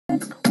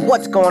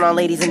What's going on,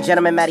 ladies and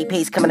gentlemen? Matty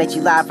Pace coming at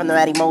you live from the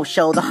Matty Mo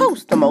Show, the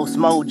host, the most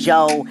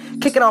mojo.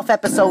 Kicking off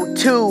episode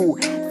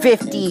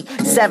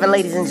 257,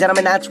 ladies and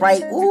gentlemen. That's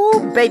right.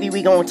 Ooh, baby,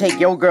 we gonna take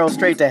your girl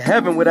straight to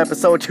heaven with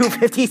episode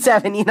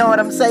 257. You know what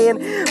I'm saying?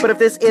 But if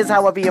this is,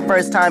 however, your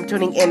first time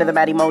tuning into the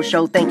Matty Mo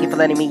Show, thank you for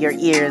lending me your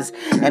ears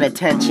and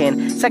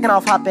attention. Second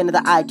off, hop into the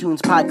iTunes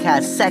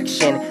podcast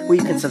section where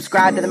you can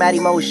subscribe to the Matty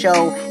Mo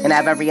Show and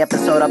have every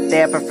episode up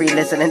there for free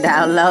listen and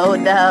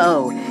download.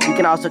 No. You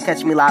can also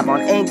catch me live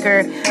on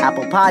Anchor,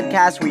 Apple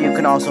Podcasts, where you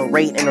can also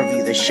rate and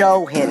review the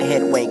show. Hint,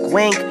 hint, wink,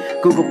 wink.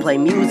 Google Play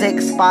Music,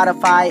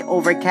 Spotify,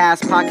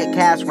 Overcast, Pocket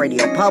Cast,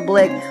 Radio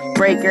Public,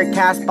 Breaker,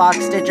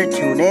 Castbox, Stitcher,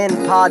 TuneIn,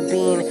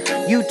 Podbean,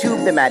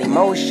 YouTube, The Matty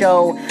Mo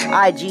Show,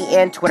 IG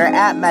and Twitter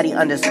at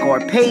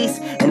Matty_Pace,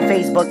 and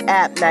Facebook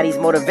at Matty's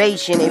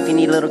Motivation if you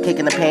need a little kick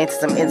in the pants,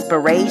 some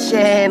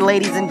inspiration,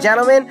 ladies and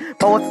gentlemen.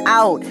 But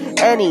without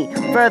any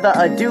further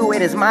ado,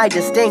 it is my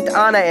distinct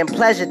honor and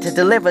pleasure to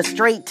deliver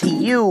straight to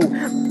you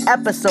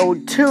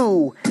episode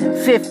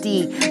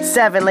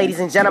 257, ladies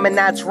and gentlemen.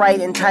 That's right,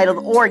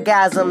 entitled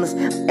Orgasms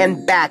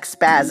and Back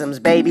Spasms,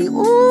 baby.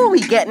 Ooh,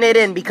 we getting it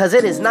in because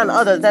it is none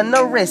other than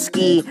the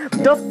risky,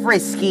 the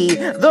frisky,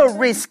 the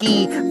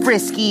risky,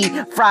 frisky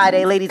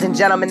Friday, ladies and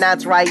gentlemen.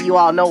 That's right, you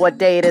all know what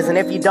day it is, and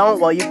if you don't,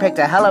 well, you picked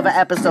a hell of an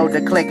episode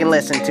to click and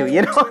listen to.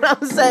 You know what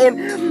I'm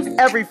saying?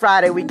 Every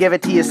Friday we give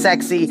it to you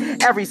sexy.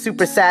 Every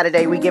Super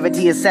Saturday we give it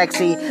to you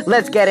sexy.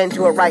 Let's get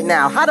into it right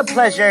now. How to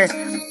pleasure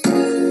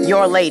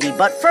your lady.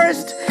 But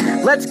first,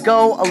 let's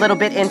go a little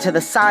bit into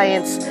the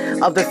science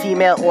of the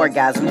female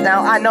orgasms.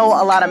 Now, I know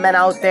a lot of men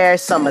out there,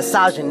 some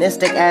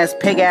misogynistic ass,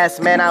 pig ass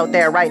men out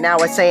there right now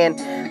are saying,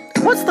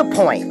 what's the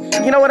point?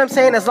 You know what I'm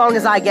saying? As long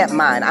as I get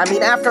mine. I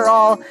mean, after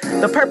all,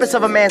 the purpose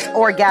of a man's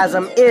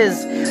orgasm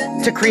is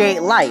to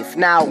create life.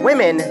 Now,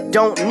 women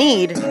don't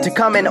need to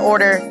come in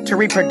order to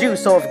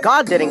reproduce, so if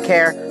God didn't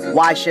care,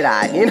 why should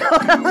I? You know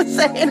what I'm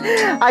saying?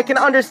 I can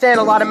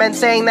understand a lot of men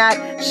saying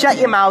that. Shut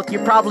your mouth.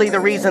 You're probably the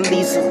reason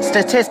these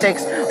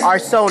statistics are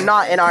so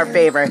not in our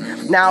favor.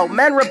 Now,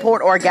 men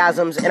report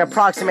orgasms in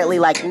approximately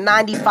like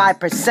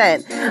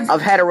 95%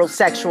 of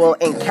heterosexual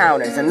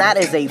encounters, and that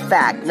is a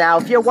fact. Now,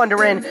 if you're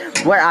wondering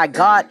where I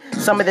got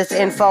some of this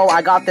info,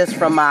 I got this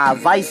from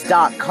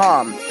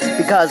Vice.com,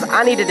 because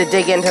I needed to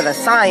dig into the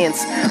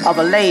science of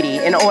a lady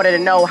in order to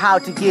know how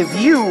to give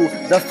you,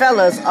 the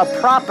fellas, a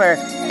proper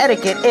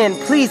etiquette in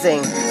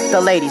pleasing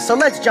the lady. So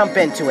let's jump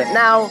into it.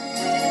 Now,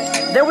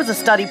 there was a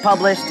study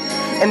published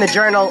in the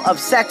Journal of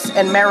Sex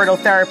and Marital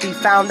Therapy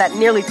found that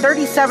nearly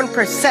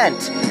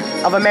 37%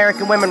 of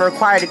American women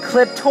required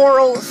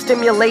clitoral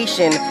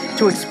stimulation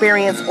to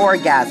experience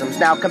orgasms.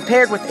 Now,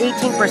 compared with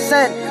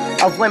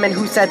 18% of women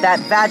who said that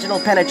vaginal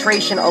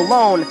penetration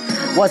alone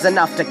was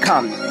enough to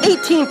come.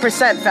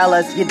 18%,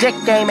 fellas, your dick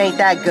game ain't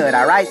that good,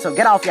 alright? So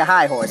get off your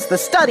high horse. The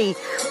study,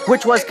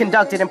 which was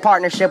conducted in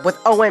partnership with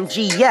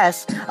OMG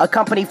Yes, a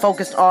company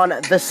focused on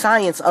the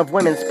science of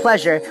women's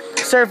pleasure,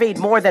 surveyed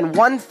more than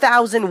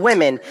 1,000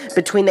 women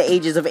between the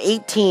ages of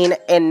 18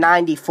 and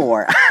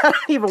 94. I don't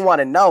even want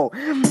to know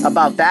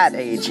about that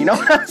age, you know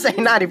what I'm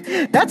saying?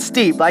 That's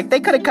steep. Like, they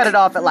could have cut it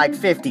off at like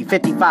 50,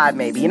 55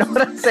 maybe, you know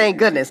what I'm saying?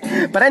 Goodness.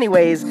 But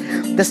anyways,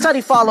 the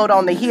study followed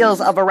on the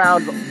heels of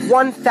around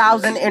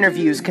 1,000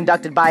 interviews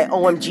conducted by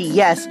OMG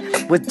Yes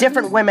with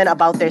different women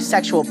about their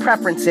sexual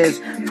preferences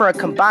for a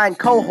combined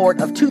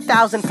cohort of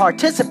 2,000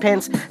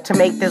 participants to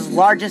make this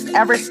largest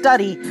ever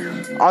study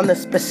on the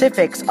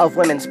specifics of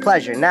women's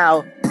pleasure.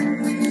 Now,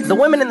 the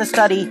women in the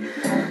study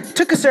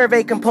took a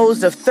survey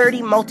composed of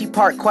 30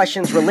 multi-part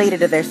questions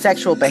related to their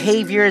sexual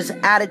behaviors,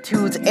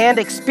 attitudes, and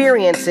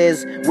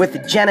experiences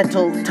with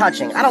genital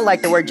touching. I don't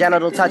like the word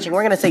genital touching.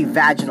 We're going to say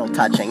vaginal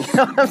touching. You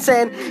know what I'm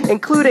saying?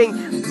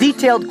 Including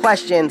detailed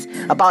questions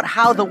about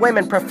how the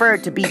women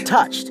preferred to be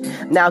touched.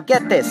 Now,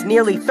 get this.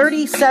 Nearly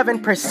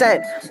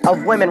 37%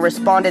 of women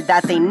responded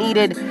that they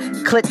needed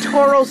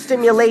clitoral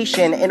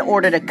stimulation in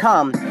order to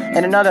come,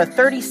 and another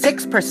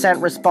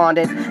 36%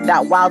 responded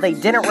that while they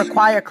didn't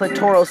require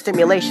clitoral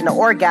stimulation to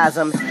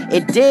orgasm,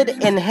 it did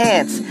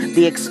enhance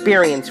the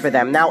experience for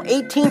them. Now,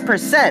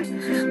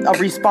 18%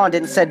 of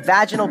respondents said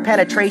vaginal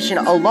penetration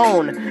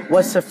alone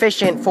was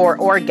sufficient for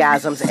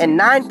orgasms, and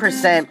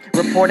 9%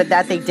 reported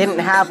that they didn't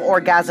have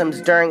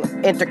orgasms during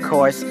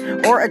intercourse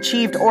or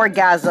achieved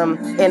orgasm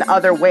in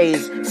other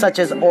ways, such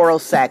as oral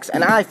sex.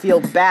 And I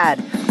feel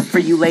bad for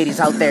you ladies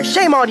out there.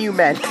 Shame on you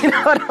men. You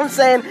know what I'm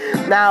saying?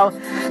 Now,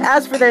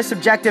 as for their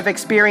subjective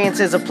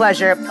experiences of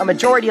pleasure, a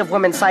majority of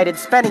women cited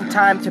spending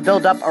time to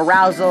build up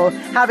arousal,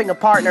 having a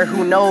partner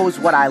who knows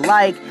what I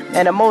like,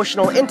 and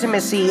emotional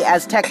intimacy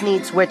as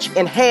techniques which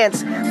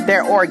enhance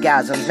their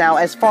orgasms. Now,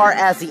 as far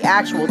as the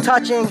actual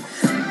touching,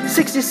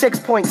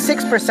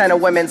 66.6%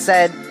 of women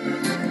said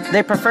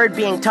they preferred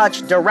being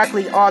touched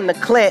directly on the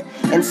clit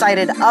and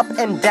cited up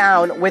and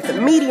down with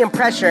medium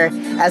pressure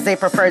as their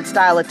preferred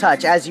style of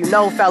touch. As you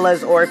know,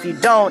 fellas, or if you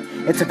don't,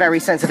 it's a very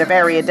sensitive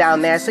area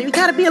down there, so you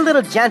gotta be a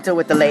little gentle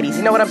with the ladies,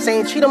 you know what I'm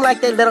saying? Treat them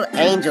like they're little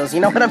angels, you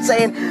know what I'm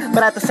saying?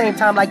 But at the same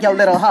time, like, yo,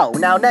 little hoe.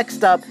 Now,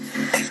 next up,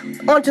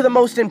 on to the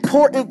most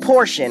important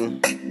portion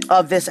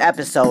of this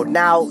episode.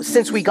 Now,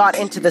 since we got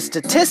into the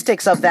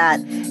statistics of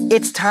that,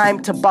 it's time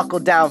to buckle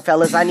down,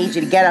 fellas. I need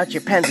you to get out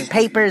your pens and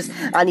papers.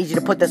 I need you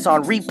to put this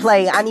on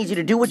replay. I need you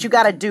to do what you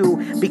gotta do,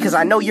 because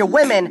I know your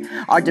women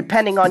are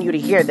depending on you to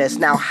hear this.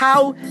 Now,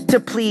 how to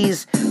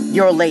please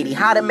your lady,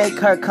 how to make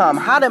her come,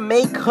 how to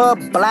make her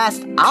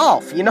blast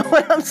off, you know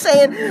what I'm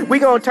saying? We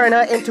gonna turn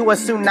her into a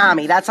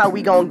tsunami. That's how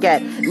we gonna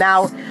get.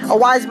 Now, a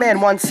wise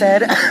man once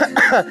said,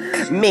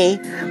 me,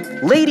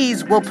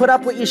 ladies will put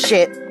up with your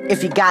shit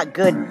if you got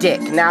good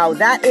dick. Now,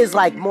 that is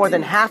like more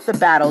than half the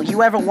battle.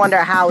 You ever wonder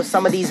how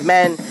some of these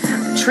men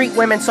treat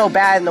women so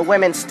bad and the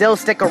women still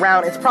stick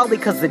around? It's probably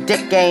because the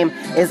dick game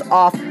is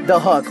off the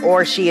hook,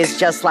 or she is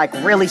just like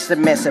really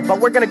submissive. But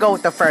we're gonna go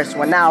with the first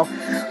one. Now,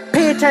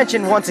 pay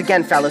attention once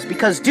again, fellas,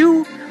 because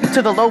due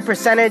to the low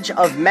percentage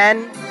of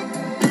men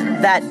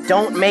that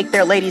don't make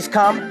their ladies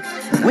come,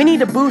 we need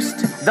to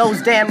boost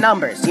those damn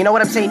numbers. You know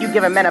what I'm saying? You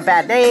giving men a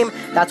bad name.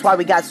 That's why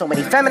we got so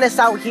many feminists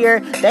out here.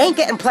 They ain't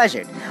getting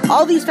pleasured.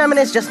 All these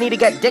feminists just need to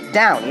get dick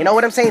down. You know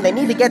what I'm saying? They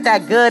need to get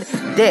that good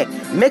dick.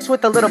 Mixed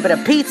with a little bit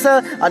of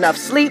pizza, enough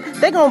sleep,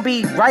 they're gonna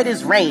be right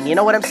as rain. You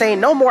know what I'm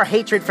saying? No more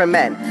hatred for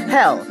men.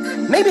 Hell,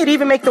 maybe it'd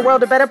even make the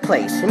world a better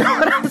place. You know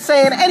what I'm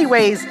saying?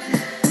 Anyways,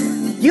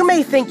 you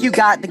may think you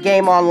got the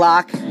game on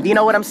lock. You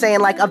know what I'm saying?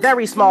 Like, a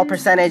very small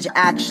percentage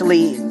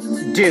actually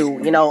do,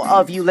 you know,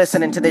 of you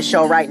listening to this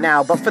show right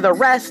now. But for the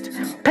rest,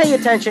 pay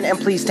attention and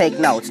please take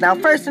notes. Now,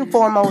 first and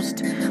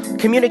foremost,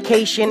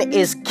 communication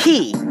is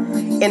key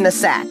in the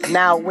sack.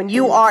 Now, when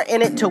you are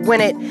in it to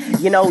win it,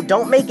 you know,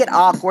 don't make it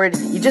awkward.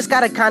 You just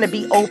gotta kind of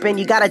be open.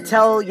 You gotta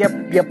tell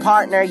your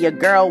partner, your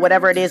girl,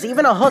 whatever it is,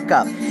 even a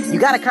hookup, you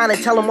gotta kind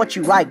of tell them what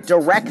you like,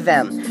 direct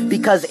them,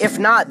 because if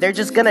not, they're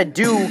just gonna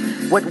do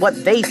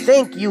what they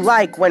think you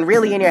like, when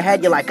really in your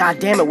head you're like, God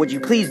damn it, would you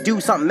please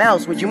do something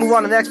else? Would you move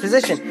on to the next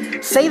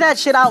position? Say that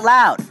shit out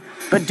loud,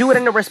 but do it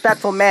in a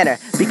respectful manner,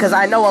 because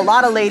I know a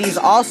lot of ladies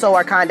also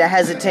are kind of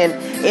hesitant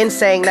in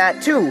saying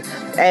that too.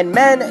 And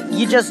men,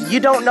 you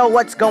don't know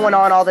what's going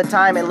on all the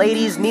time, and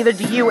ladies, neither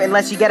do you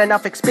unless you get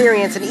enough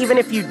experience. And even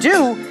if you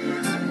do,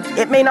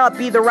 it may not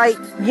be the right,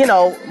 you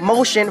know,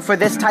 motion for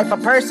this type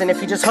of person if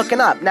you're just hooking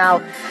up.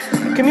 Now,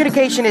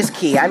 communication is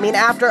key. I mean,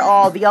 after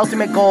all, the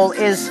ultimate goal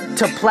is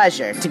to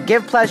pleasure, to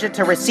give pleasure,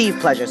 to receive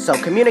pleasure. So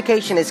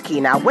communication is key.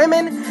 Now,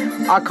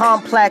 women are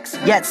complex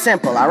yet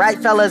simple. All right,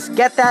 fellas,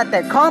 get that?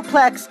 They're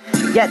complex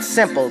yet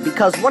simple,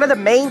 because one of the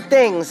main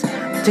things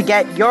to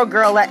get your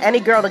girl or any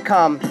girl to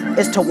come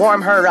is to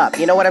warm her up.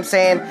 You know what I'm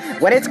saying?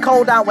 When it's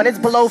cold out, when it's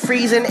below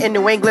freezing in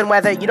New England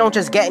weather, you don't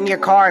just get in your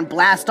car and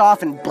blast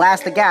off and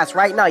blast the gas.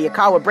 Right now, your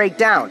car will break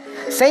down.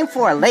 Same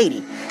for a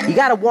lady. You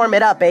gotta warm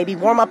it up, baby.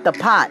 Warm up the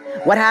pot.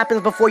 What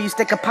happens before you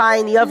stick a pie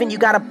in the oven? You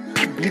gotta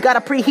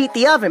preheat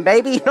the oven,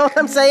 baby. You know what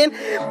I'm saying?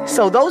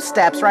 So those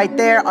steps right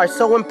there are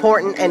so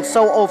important and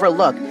so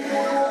overlooked.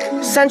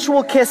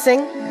 Sensual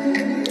kissing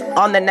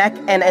on the neck,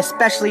 and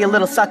especially a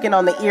little sucking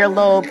on the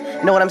earlobe.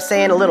 You know what I'm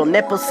saying? A little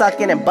nipple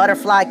sucking and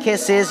butterfly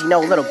kisses. You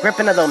know, a little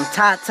gripping of them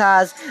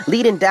tatas,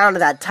 leading down to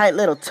that tight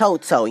little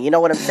toe. You know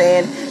what I'm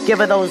saying? Give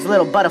her those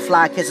little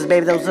butterfly kisses,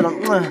 baby. Those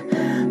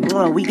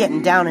little, we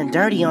getting down and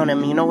dirty on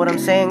him. You know what I'm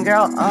saying,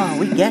 girl? Oh,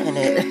 we getting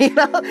it. You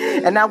know?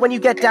 And now when you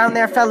get down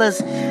there, fellas,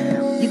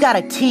 you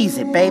gotta tease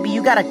it, baby.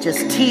 You gotta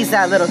just tease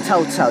that little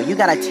toe. You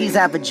gotta tease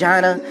that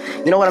vagina.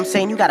 You know what I'm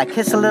saying? You gotta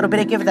kiss a little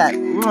bit and give it that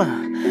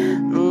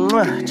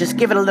just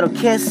give it a little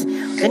kiss.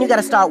 Then you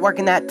gotta start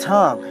working that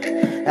tongue.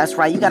 That's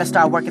right, you gotta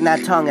start working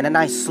that tongue in a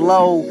nice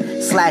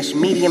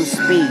slow/medium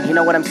speed. You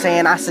know what I'm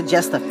saying? I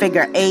suggest the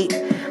figure 8.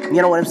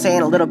 You know what I'm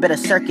saying? A little bit of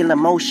circular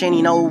motion,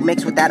 you know,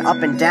 mixed with that up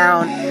and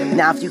down.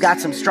 Now, if you got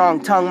some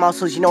strong tongue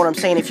muscles, you know what I'm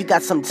saying? If you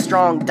got some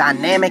strong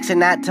dynamics in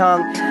that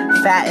tongue,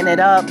 fatten it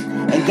up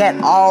and get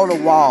all the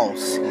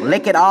walls.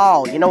 Lick it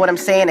all, you know what I'm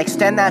saying?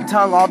 Extend that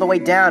tongue all the way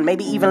down.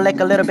 Maybe even lick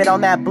a little bit on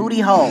that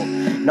booty hole.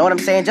 You know what I'm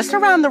saying? Just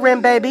around the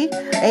rim, baby.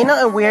 Ain't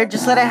nothing weird.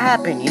 Just let it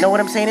happen. You know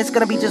what I'm saying? It's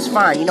gonna be just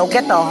fine. You know,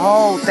 get the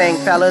whole thing,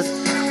 fellas.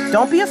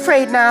 Don't be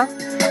afraid now.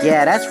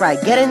 Yeah, that's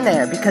right. Get in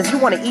there, because you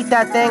want to eat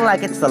that thing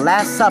like it's the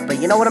Last Supper.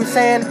 You know what I'm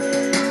saying?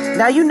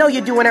 Now, you know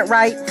you're doing it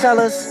right,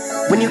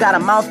 fellas, when you got a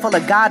mouthful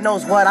of God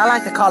knows what. I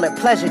like to call it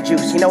pleasure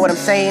juice. You know what I'm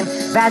saying?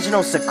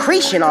 Vaginal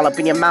secretion all up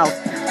in your mouth.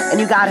 And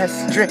you got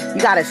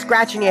her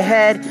scratching your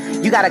head.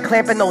 You got her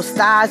clamping those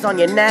thighs on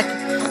your neck.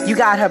 You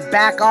got her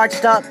back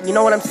arched up. You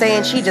know what I'm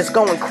saying? She just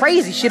going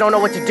crazy. She don't know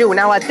what to do.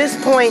 Now, at this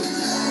point,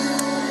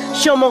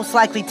 she'll most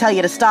likely tell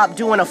you to stop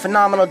doing a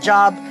phenomenal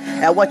job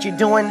at what you're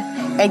doing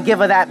and give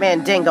her that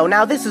mandingo.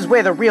 Now, this is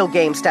where the real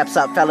game steps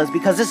up, fellas,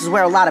 because this is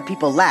where a lot of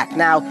people lack.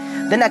 Now,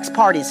 the next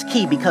part is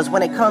key, because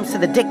when it comes to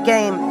the dick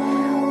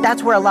game,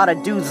 that's where a lot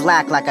of dudes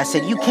lack. Like I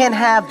said, you can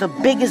have the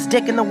biggest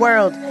dick in the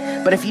world,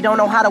 but if you don't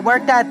know how to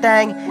work that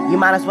thing, you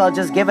might as well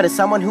just give it to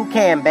someone who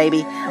can,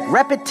 baby.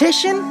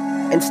 Repetition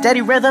and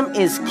steady rhythm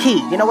is key.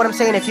 You know what I'm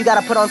saying? If you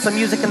gotta put on some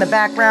music in the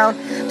background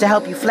to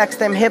help you flex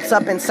them hips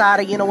up inside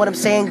her, you know what I'm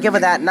saying? Give her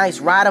that nice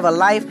ride of her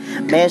life.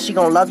 Man, she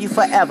gonna love you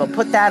forever.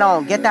 Put that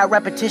on. Get that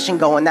repetition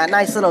going. That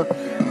nice little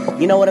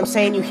You know what I'm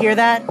saying? You hear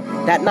that?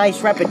 That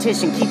nice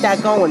repetition. Keep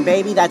that going,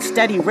 baby. That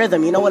steady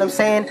rhythm. You know what I'm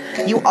saying?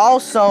 You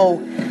also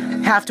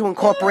have to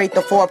incorporate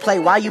the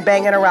foreplay while you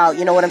banging her out.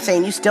 You know what I'm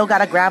saying? You still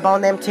gotta grab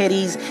on them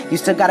titties. You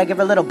still gotta give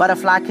her little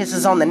butterfly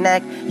kisses on the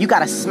neck. You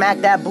gotta smack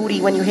that booty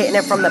when you hitting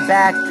it from the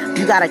back.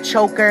 You gotta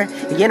choke her.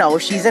 You know,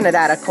 if she's into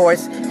that, of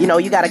course. You know,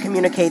 you gotta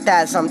communicate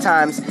that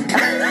sometimes.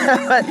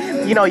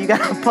 You know, you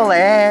gotta pull her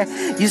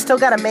hair. You still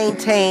gotta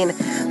maintain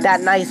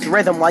that nice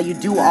rhythm while you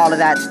do all of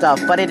that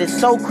stuff. But it is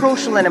so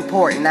crucial and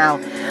important. Now,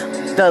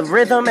 the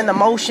rhythm and the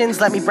motions,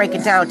 let me break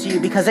it down to you,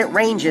 because it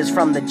ranges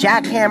from the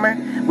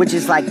jackhammer, which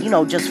is like, you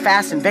know, just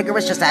fast and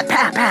vigorous, just that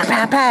pow, pow,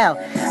 pow, pow,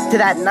 to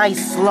that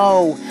nice,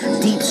 slow,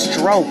 deep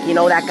stroke, you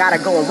know, that got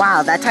her going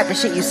wild. That type of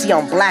shit you see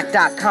on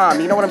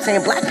black.com, you know what I'm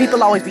saying? Black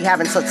people always be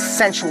having such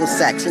sensual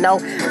sex, you know?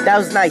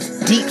 Those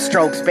nice deep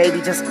strokes,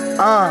 baby, just,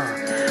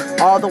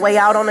 all the way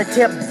out on the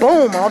tip,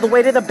 boom, all the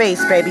way to the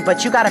base, baby.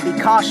 But you gotta be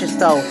cautious,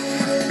 though,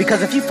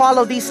 because if you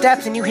follow these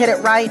steps and you hit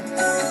it right,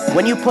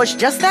 when you push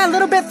just that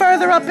little bit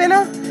further up in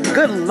her,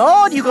 good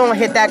Lord, you gonna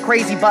hit that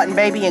crazy button,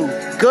 baby,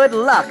 and good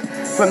luck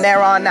from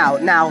there on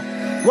out. Now,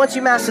 once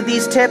you master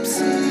these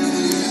tips,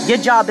 your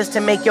job is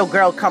to make your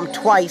girl come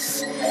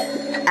twice,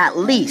 at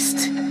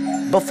least,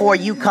 before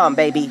you come,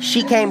 baby.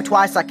 She came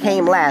twice, I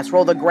came last.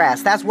 Roll the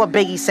grass. That's what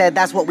Biggie said.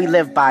 That's what we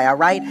live by, all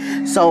right?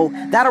 So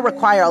that'll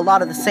require a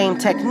lot of the same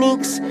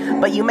techniques,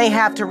 but you may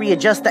have to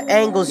readjust the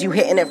angles you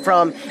hitting it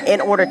from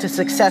in order to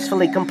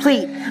successfully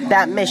complete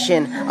that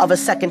mission of a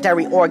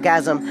secondary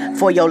orgasm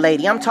for your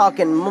lady. I'm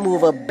talking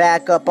move her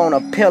back up on a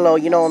pillow,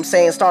 you know what I'm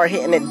saying? Start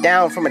hitting it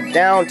down, from a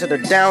down to the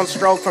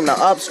downstroke, from the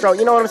upstroke.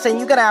 You know what I'm saying?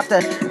 You're gonna have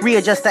to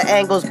readjust the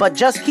angles, but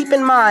just keep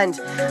in mind,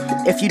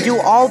 if you do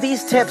all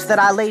these tips that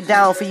I laid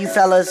down for you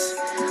fellas,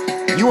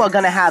 you are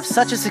gonna have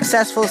such a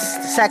successful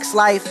sex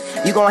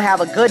life. You're gonna have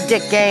a good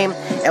dick game,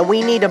 and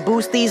we need to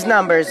boost these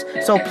numbers.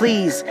 So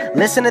please,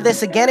 listen to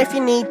this again if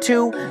you need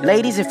to.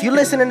 Ladies, if you're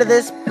listening to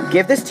this,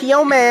 give this to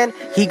your man.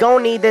 He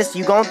gonna need this.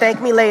 You gonna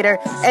thank me later.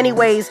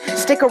 Anyways,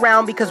 stick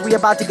around, because we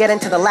about to get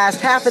into the last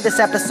half of this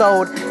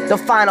episode. The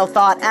final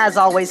thought, as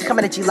always,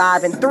 coming at you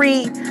live in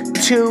 3,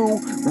 2,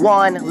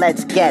 1.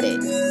 Let's get it.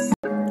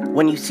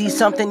 When you see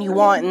something you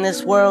want in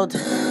this world,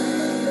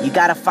 you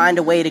gotta find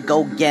a way to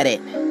go get it.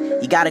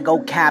 You gotta go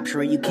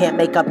capture it. You can't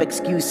make up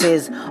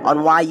excuses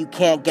on why you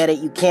can't get it.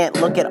 You can't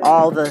look at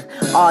all the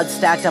odds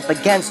stacked up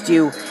against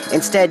you.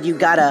 Instead, you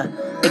gotta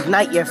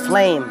ignite your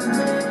flame.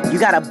 You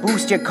gotta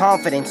boost your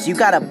confidence. You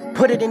gotta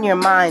put it in your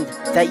mind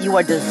that you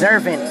are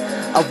deserving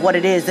of what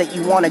it is that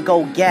you want to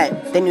go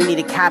get. Then you need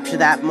to capture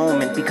that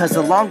moment, because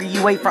the longer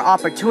you wait for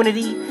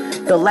opportunity,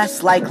 the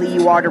less likely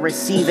you are to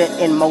receive it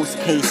in most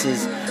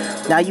cases.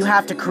 Now you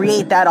have to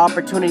create that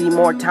opportunity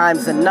more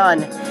times than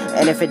none,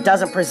 and if it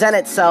doesn't present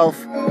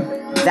itself,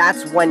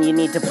 that's when you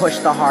need to push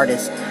the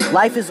hardest.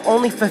 Life is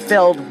only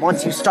fulfilled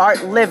once you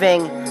start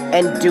living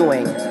and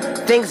doing.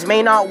 Things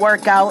may not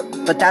work out,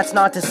 but that's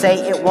not to say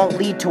it won't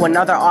lead to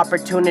another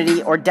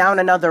opportunity or down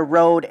another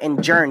road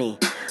and journey,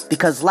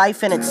 because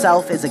life in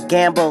itself is a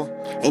gamble,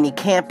 and you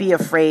can't be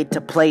afraid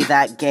to play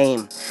that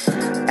game.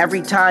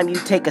 Every time you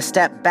take a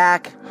step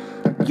back,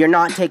 you're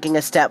not taking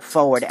a step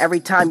forward. Every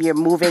time you're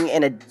moving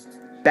in a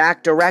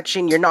back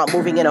direction, you're not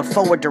moving in a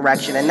forward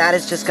direction, and that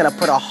is just going to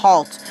put a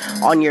halt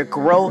on your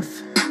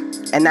growth,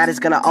 and that is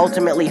going to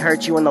ultimately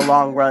hurt you in the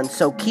long run.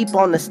 So keep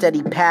on the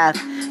steady path,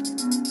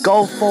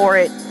 go for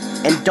it,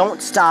 and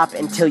don't stop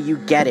until you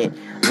get it.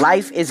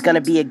 Life is going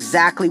to be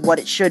exactly what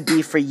it should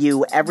be for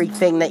you,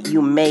 everything that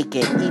you make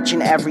it, each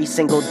and every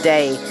single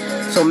day.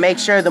 So make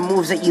sure the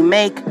moves that you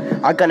make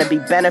are going to be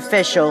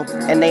beneficial,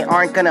 and they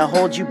aren't going to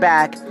hold you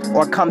back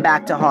or come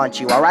back to haunt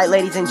you. All right,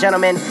 ladies and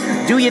gentlemen,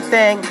 do your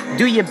thing,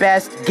 do your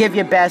best, give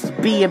your best,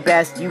 be your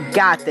best. You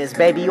got this,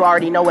 baby. You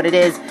already know what it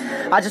is.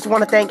 I just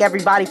want to thank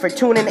everybody for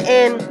tuning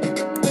in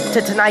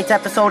to tonight's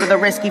episode of the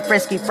Risky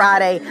Frisky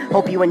Friday.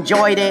 Hope you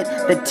enjoyed it.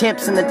 The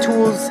tips and the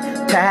tools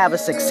to have a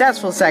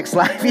successful sex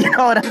life, you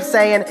know what I'm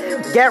saying?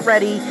 Get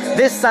ready.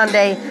 This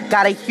Sunday,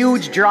 got a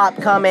huge drop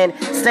coming.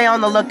 Stay on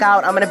the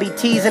lookout. I'm going to be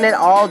teasing it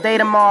all day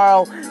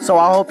tomorrow, so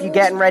I hope you're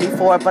getting ready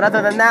for it. But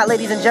other than that,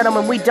 ladies and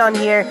gentlemen, we done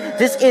here.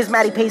 This is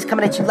Matty Pace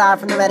coming at you live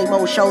from the Matty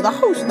Mo Show, the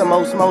host of the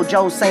most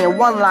mojo, saying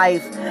one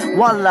life,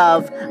 one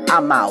love.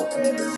 I'm out.